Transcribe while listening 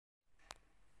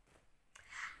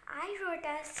I wrote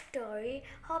a story,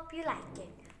 hope you like it.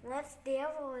 Once there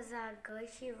was a girl,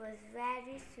 she was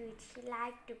very sweet. She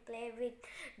liked to play with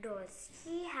dolls.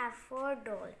 She had 4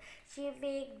 dolls. She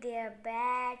made their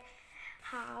bed,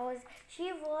 house.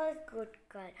 She was good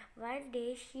girl. One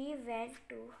day she went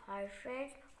to her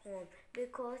friend's home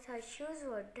because her shoes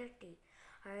were dirty.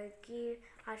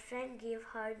 Her friend gave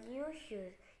her new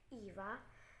shoes. Eva,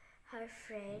 her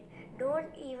friend,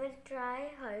 don't even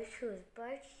try her shoes,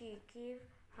 but she gave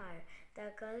her.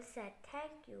 The girl said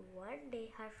thank you. One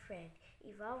day her friend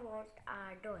Eva wanted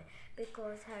a doll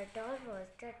because her doll was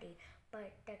dirty,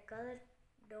 but the girl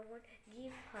don't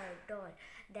give her doll.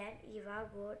 Then Eva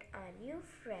got a new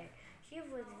friend. She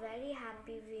was very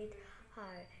happy with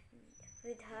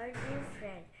her new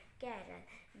friend Carol.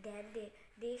 Then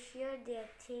they shared their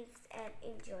things and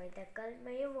enjoyed. The girl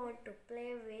may want to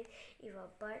play with Eva,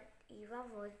 but Eva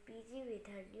was busy with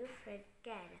her new friend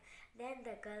Carol. Then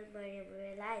the girl Miriam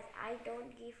realized I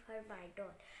don't give her my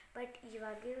doll, but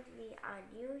Eva gave me a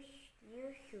new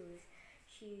shoes.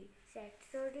 She said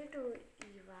sorry to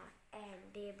Eva and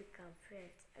they become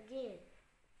friends again.